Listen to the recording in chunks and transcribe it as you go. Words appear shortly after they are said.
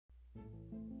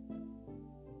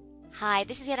Hi,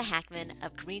 this is Anna Hackman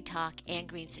of Green Talk and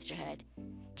Green Sisterhood.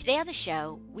 Today on the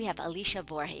show, we have Alicia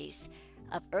Voorhees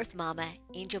of Earth Mama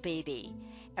Angel Baby,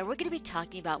 and we're going to be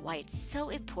talking about why it's so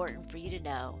important for you to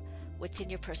know what's in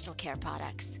your personal care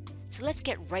products. So let's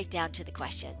get right down to the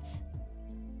questions.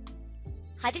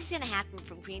 Hi, this is Anna Hackman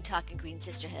from Green Talk and Green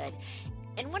Sisterhood.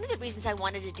 And one of the reasons I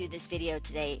wanted to do this video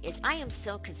today is I am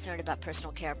so concerned about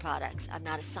personal care products. I'm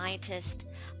not a scientist.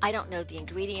 I don't know the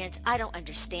ingredients. I don't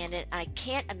understand it. I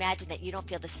can't imagine that you don't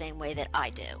feel the same way that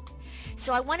I do.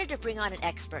 So I wanted to bring on an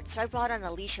expert. So I brought on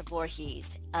Alicia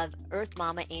Voorhees of Earth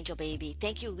Mama Angel Baby.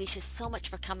 Thank you, Alicia, so much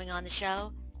for coming on the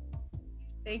show.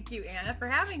 Thank you, Anna, for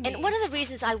having me. And one of the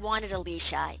reasons I wanted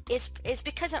Alicia is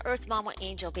because of Earth Mama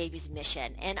Angel Baby's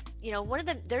mission. And, you know, one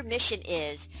of their mission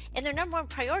is, and their number one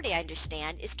priority, I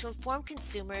understand, is to inform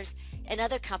consumers and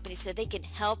other companies so they can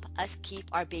help us keep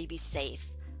our babies safe.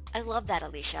 I love that,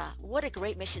 Alicia. What a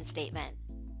great mission statement.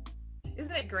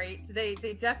 Isn't it great? They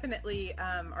definitely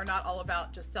are not all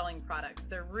about just selling products.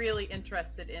 They're really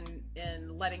interested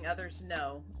in letting others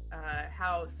know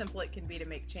how simple it can be to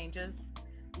make changes.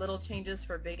 Little changes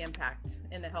for big impact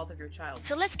in the health of your child.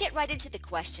 So let's get right into the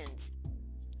questions.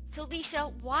 So Alicia,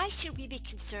 why should we be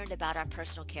concerned about our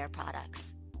personal care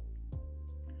products?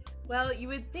 Well, you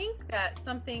would think that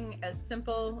something as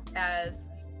simple as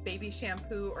baby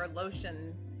shampoo or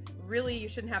lotion, really you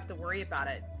shouldn't have to worry about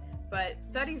it. But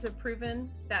studies have proven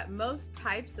that most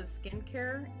types of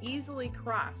skincare easily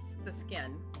cross the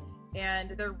skin,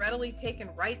 and they're readily taken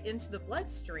right into the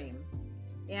bloodstream.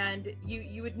 And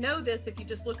you would know this if you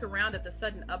just look around at the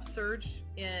sudden upsurge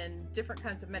in different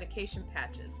kinds of medication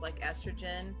patches like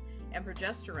estrogen and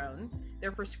progesterone.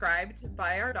 They're prescribed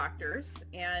by our doctors,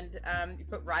 and you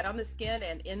put right on the skin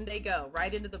and in they go,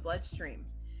 right into the bloodstream.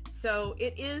 So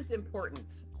it is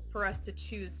important for us to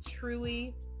choose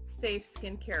truly safe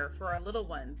skincare for our little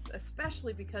ones,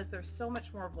 especially because they're so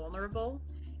much more vulnerable,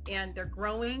 and they're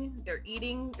growing, they're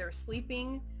eating, they're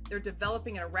sleeping, they're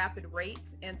developing at a rapid rate,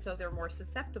 and so they're more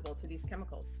susceptible to these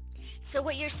chemicals. So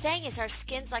what you're saying is our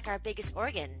skin's like our biggest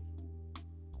organ.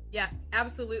 Yes,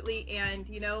 absolutely. And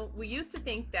you know, we used to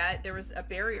think that there was a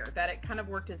barrier, that it kind of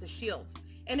worked as a shield,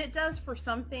 and it does for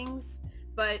some things,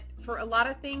 but for a lot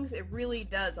of things it really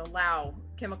does allow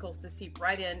chemicals to seep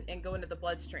right in and go into the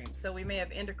bloodstream. So we may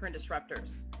have endocrine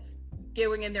disruptors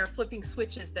going in there, flipping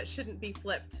switches that shouldn't be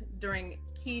flipped during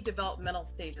key developmental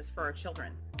stages for our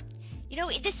children. You know,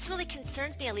 this really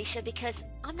concerns me, Alicia, because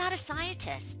I'm not a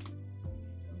scientist.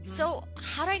 Mm-hmm. So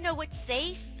how do I know what's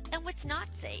safe and what's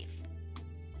not safe?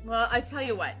 Well, I tell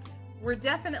you what, we're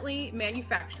definitely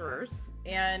manufacturers,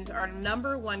 and our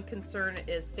number one concern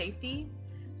is safety,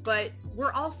 but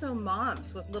we're also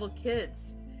moms with little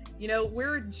kids. You know,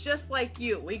 we're just like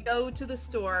you. We go to the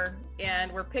store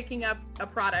and we're picking up a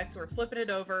product, we're flipping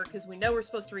it over because we know we're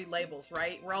supposed to read labels,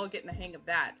 right? We're all getting the hang of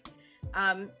that.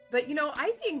 But you know,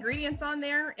 I see ingredients on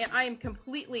there and I am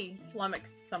completely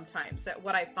flummoxed sometimes at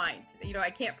what I find. You know,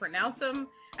 I can't pronounce them.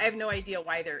 I have no idea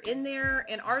why they're in there,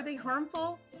 and are they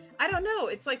harmful? I don't know.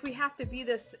 It's like we have to be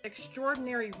this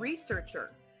extraordinary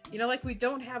researcher, you know, like we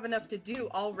don't have enough to do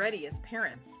already as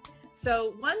parents.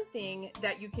 So one thing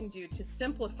that you can do to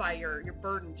simplify your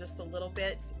burden just a little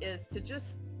bit is to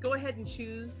just go ahead and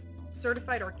choose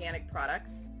certified organic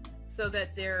products, so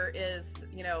that there is,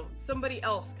 you know, somebody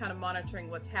else kind of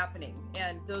monitoring what's happening,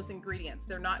 and those ingredients,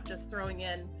 they're not just throwing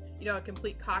in, you know, a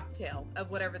complete cocktail of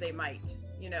whatever they might,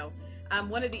 you know.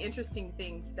 One of the interesting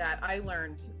things that I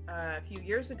learned a few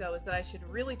years ago is that I should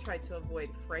really try to avoid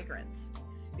fragrance,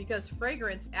 because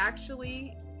fragrance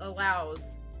actually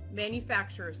allows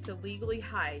manufacturers to legally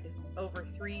hide over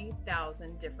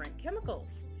 3,000 different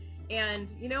chemicals. And,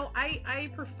 you know, I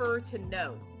prefer to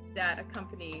know that a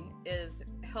company is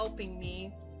helping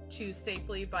me choose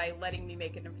safely by letting me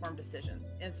make an informed decision.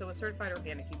 And so with certified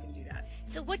organic, you can do that.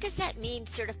 So what does that mean,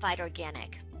 certified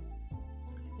organic?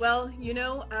 Well, you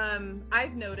know,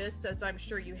 I've noticed, as I'm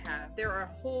sure you have, there are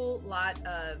a whole lot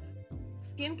of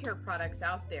skincare products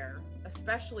out there,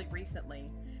 especially recently,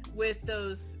 with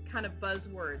those kind of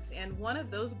buzzwords. And one of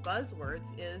those buzzwords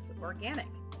is organic.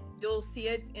 You'll see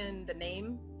it in the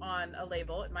name on a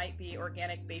label. It might be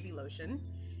organic baby lotion.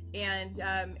 And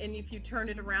if you turn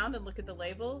it around and look at the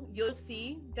label, you'll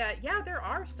see that, yeah, there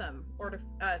are some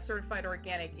certified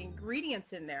organic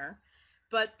ingredients in there.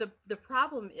 But the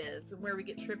problem is, where we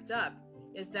get tripped up,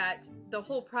 is that the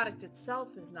whole product itself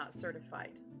is not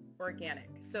certified organic.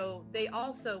 So they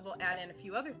also will add in a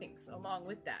few other things along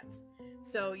with that.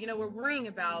 So, you know, we're worrying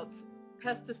about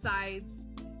pesticides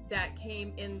that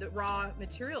came in the raw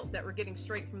materials that we're getting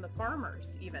straight from the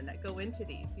farmers, even, that go into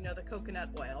these, you know, the coconut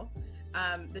oil.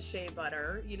 the shea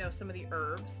butter, some of the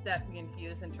herbs that we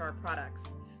infuse into our products.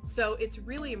 So it's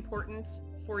really important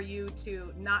for you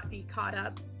to not be caught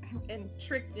up and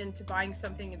tricked into buying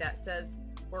something that says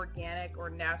organic or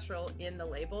natural in the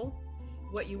label.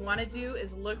 What you want to do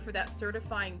is look for that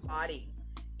certifying body.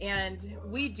 And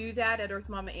we do that at Earth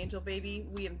Mama Angel Baby.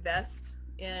 We invest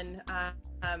in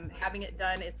having it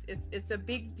done. It's a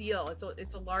big deal.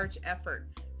 It's a large effort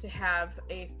to have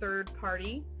a third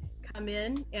party come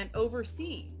in and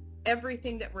oversee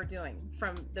everything that we're doing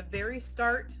from the very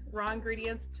start, raw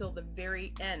ingredients, till the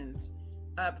very end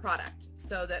product,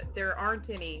 so that there aren't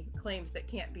any claims that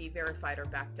can't be verified or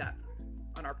backed up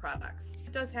on our products.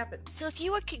 It does happen. So if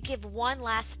you could give one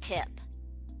last tip,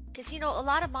 because a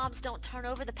lot of moms don't turn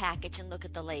over the package and look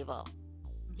at the label.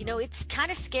 It's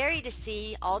kind of scary to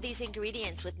see all these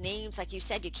ingredients with names, like you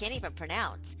said, you can't even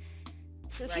pronounce.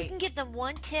 So if you can give them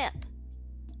one tip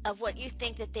of what you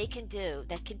think that they can do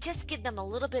that can just give them a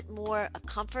little bit more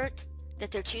comfort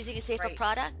that they're choosing a safer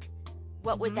product,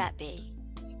 what would that be?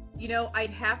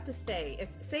 I'd have to say,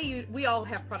 we all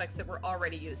have products that we're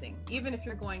already using. Even if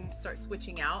you're going to start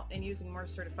switching out and using more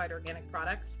certified organic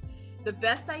products, the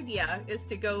best idea is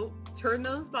to go turn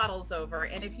those bottles over.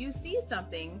 And if you see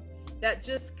something that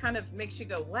just kind of makes you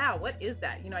go, wow, what is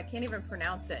that? I can't even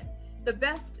pronounce it. The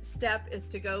best step is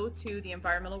to go to the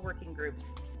Environmental Working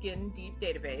Group's Skin Deep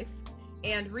database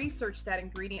and research that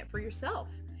ingredient for yourself.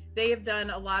 They have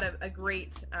done a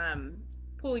great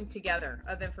pulling together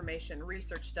of information,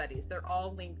 research studies. They're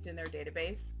all linked in their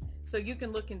database. So you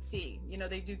can look and see,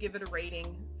 they do give it a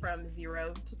rating from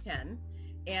 0 to 10.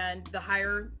 And the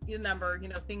higher the number,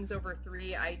 things over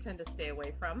 3, I tend to stay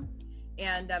away from.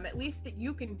 And at least that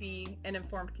you can be an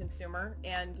informed consumer.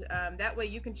 And that way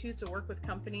you can choose to work with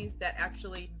companies that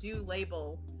actually do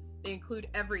label. They include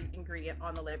every ingredient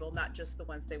on the label, not just the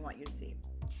ones they want you to see.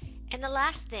 And the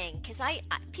last thing, because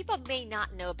people may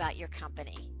not know about your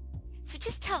company. So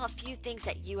just tell a few things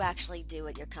that you actually do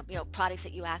at your company, products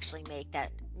that you actually make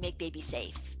that make baby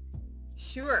safe.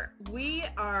 Sure. We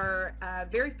are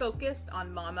very focused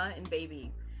on mama and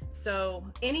baby. So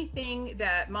anything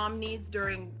that mom needs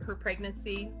during her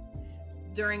pregnancy,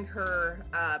 during her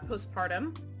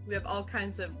postpartum, we have all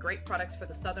kinds of great products for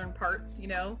the southern parts,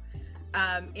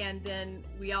 and then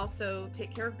we also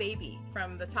take care of baby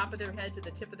from the top of their head to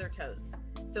the tip of their toes.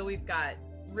 So we've got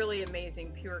really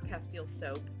amazing pure Castile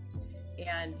soap,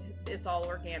 and it's all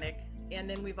organic. And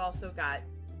then we've also got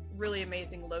really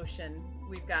amazing lotion.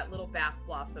 We've got little bath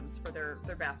blossoms for their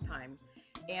bath time.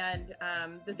 And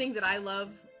the thing that I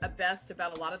love best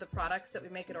about a lot of the products that we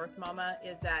make at Earth Mama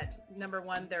is that, number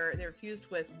one, they're fused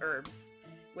with herbs,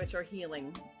 which are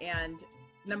healing. And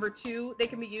number two, they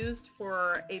can be used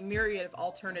for a myriad of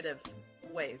alternative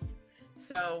ways.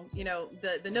 So,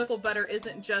 the nipple butter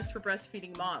isn't just for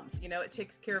breastfeeding moms. It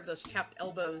takes care of those chapped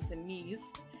elbows and knees.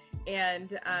 And,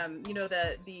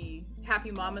 the Happy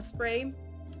Mama spray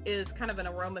is kind of an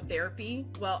aromatherapy.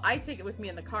 Well, I take it with me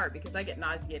in the car because I get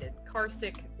nauseated, car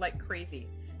sick like crazy.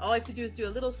 All I have to do is do a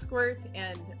little squirt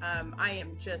and I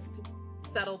am just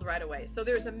settled right away. So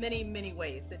there's many, many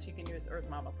ways that you can use Earth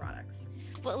Mama products.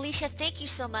 Well, Alicia, thank you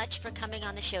so much for coming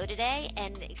on the show today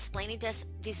and explaining to us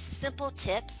these simple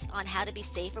tips on how to be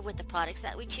safer with the products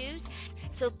that we choose.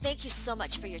 So thank you so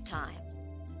much for your time.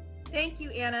 Thank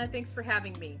you, Anna. Thanks for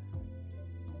having me.